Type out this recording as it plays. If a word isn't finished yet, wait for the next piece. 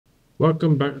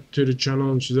Welcome back to the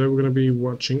channel, and today we're going to be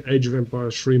watching Age of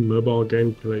Empires 3 mobile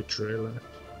gameplay trailer.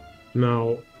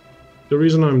 Now, the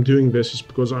reason I'm doing this is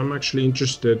because I'm actually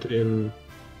interested in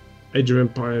Age of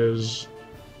Empires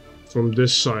from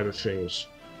this side of things.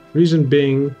 Reason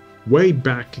being, way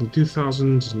back in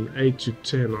 2008 to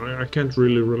 10, I can't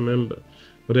really remember,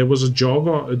 but there was a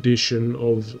Java edition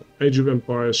of Age of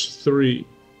Empires 3.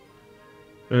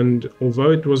 And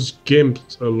although it was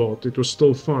gimped a lot, it was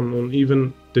still fun on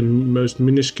even the most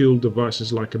minuscule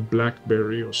devices like a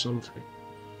BlackBerry or something.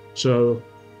 So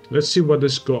let's see what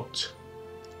this got.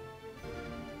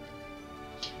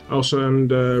 Also, and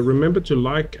remember to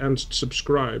like and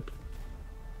subscribe.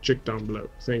 Check down below.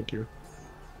 Thank you.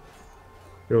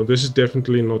 You know, this is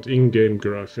definitely not in-game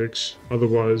graphics.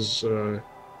 Otherwise,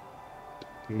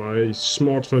 my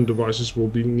smartphone devices will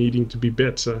be needing to be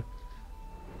better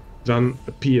than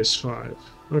a PS5.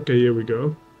 Okay, here we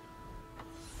go.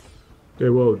 Okay,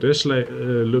 whoa, this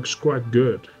looks quite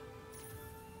good.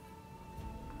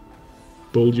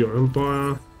 Build your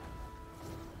empire.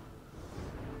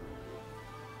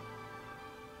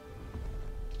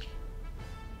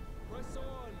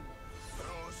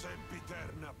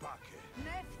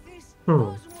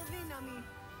 Oh.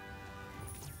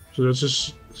 So that's a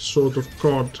sort of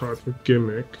card type of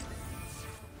gimmick.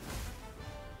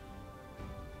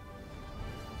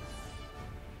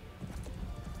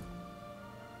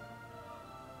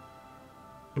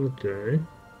 Okay.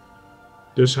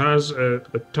 This has a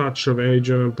touch of Age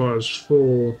of Empires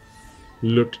 4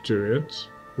 look to it,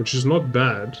 which is not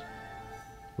bad.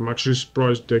 I'm actually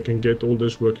surprised they can get all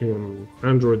this working on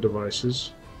Android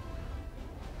devices,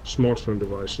 smartphone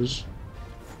devices.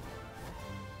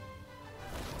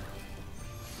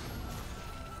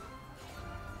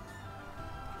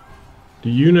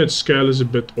 The unit scale is a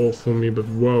bit off for me, but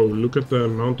whoa, look at the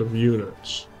amount of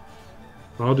units.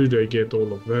 How do they get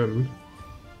all of them?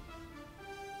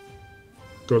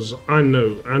 Because I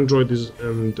know Android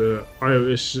and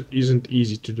iOS isn't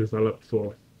easy to develop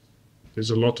for.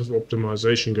 There's a lot of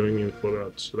optimization going in for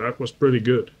that, so that was pretty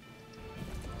good.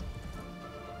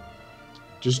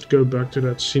 Just go back to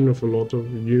that scene of a lot of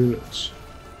units.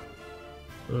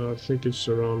 I think it's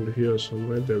around here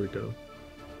somewhere. There we go.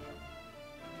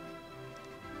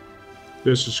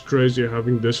 This is crazy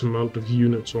having this amount of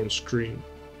units on screen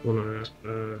on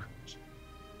a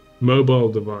mobile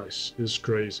device is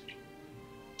crazy.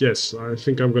 Yes, I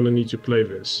think I'm gonna need to play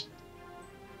this.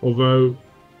 Although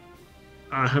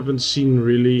I haven't seen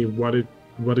really what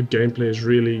the gameplay is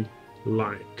really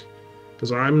like,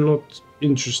 because I'm not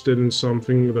interested in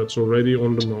something that's already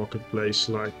on the marketplace,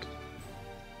 like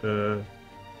on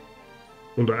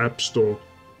the App Store,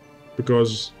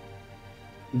 because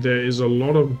there is a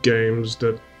lot of games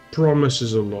that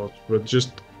promises a lot but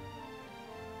just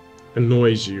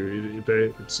annoys you.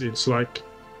 It's like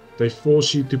they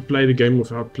force you to play the game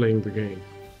without playing the game,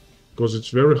 because it's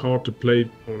very hard to play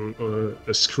on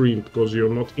a screen, because you're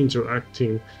not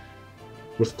interacting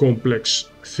with complex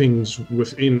things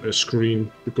within a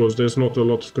screen, because there's not a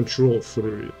lot of control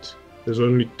through it. There's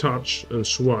only touch and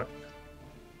swipe.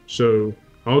 So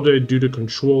how they do the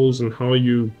controls and how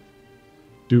you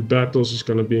do battles is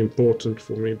going to be important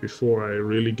for me before I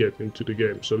really get into the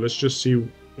game. So let's just see.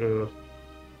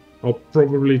 I'll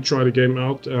probably try the game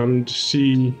out and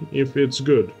see if it's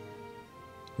good.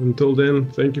 Until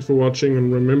then, thank you for watching,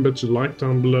 and remember to like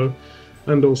down below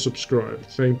and also subscribe.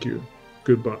 Thank you.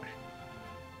 Goodbye.